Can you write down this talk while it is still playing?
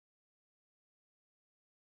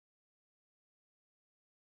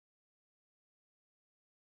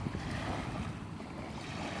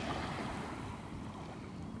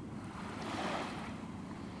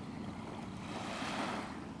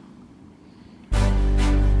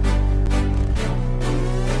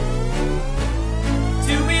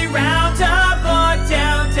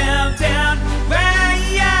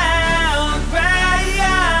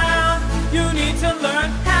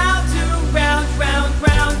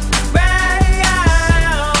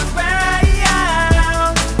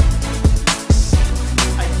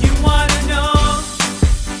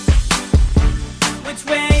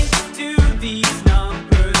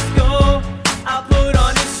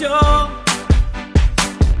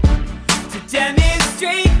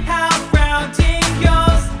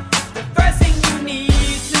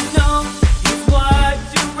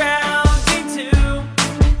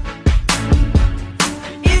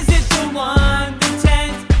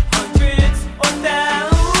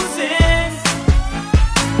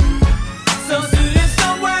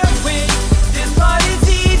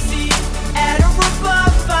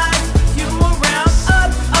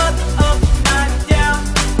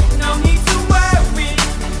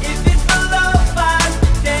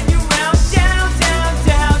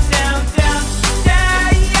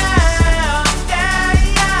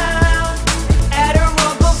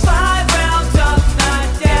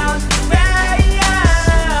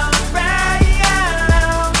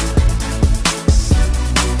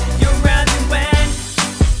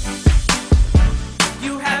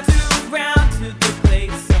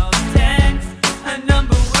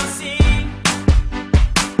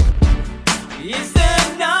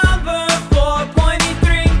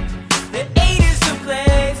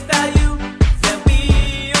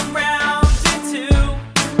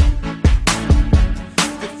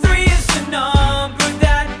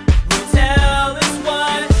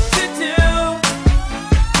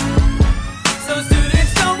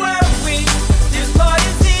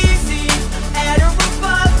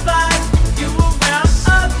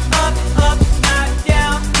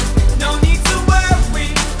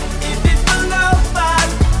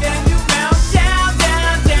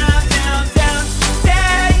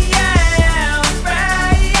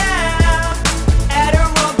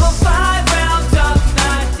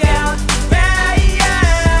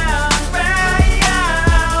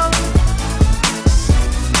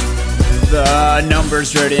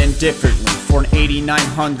numbers written differently. For an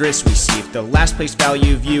 8900th, we see if the last place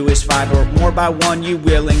value of u is 5 or more by 1, you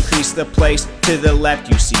will increase the place to the left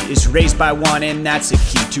you see is raised by 1, and that's a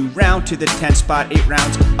key to round to the 10th spot. 8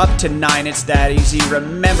 rounds up to 9, it's that easy.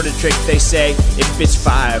 Remember the trick they say, if it's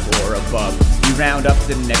 5 or above, you round up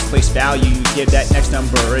to the next place value, you give that next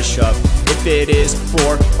number a shove. If it is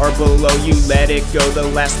 4 or below, you let it go. The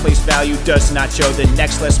last place value does not show, the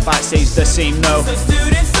next left spot stays the same, no. So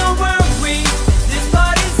students, don't worry, this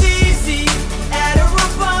part is easy. At or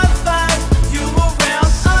above 5, you will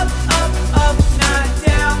round up, up, up, not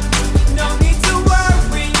down. No need to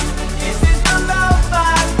worry, this is below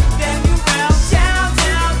 5, then you round down,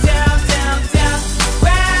 down, down, down, down.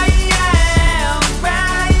 Round,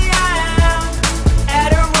 round.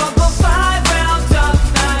 At or above 5, round up,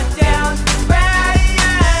 not down. Round.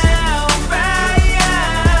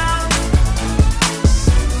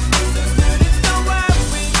 So students, don't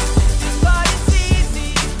worry, this part is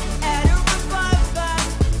easy. At or above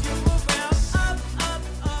 5, you will round up, up,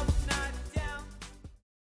 up, not down.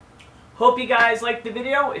 Hope you guys liked the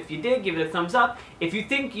video. If you did, give it a thumbs up. If you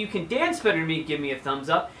think you can dance better than me, give me a thumbs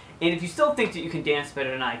up. And if you still think that you can dance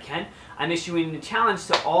better than I can, I'm issuing a challenge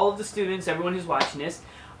to all of the students, everyone who's watching this.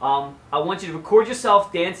 I want you to record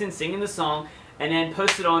yourself dancing, singing the song, and then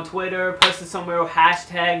post it on Twitter, post it somewhere,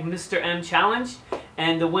 hashtag Mr. M Challenge,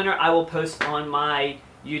 and the winner I will post on my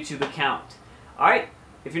YouTube account. Alright,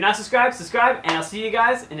 if you're not subscribed, subscribe, and I'll see you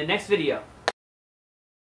guys in the next video.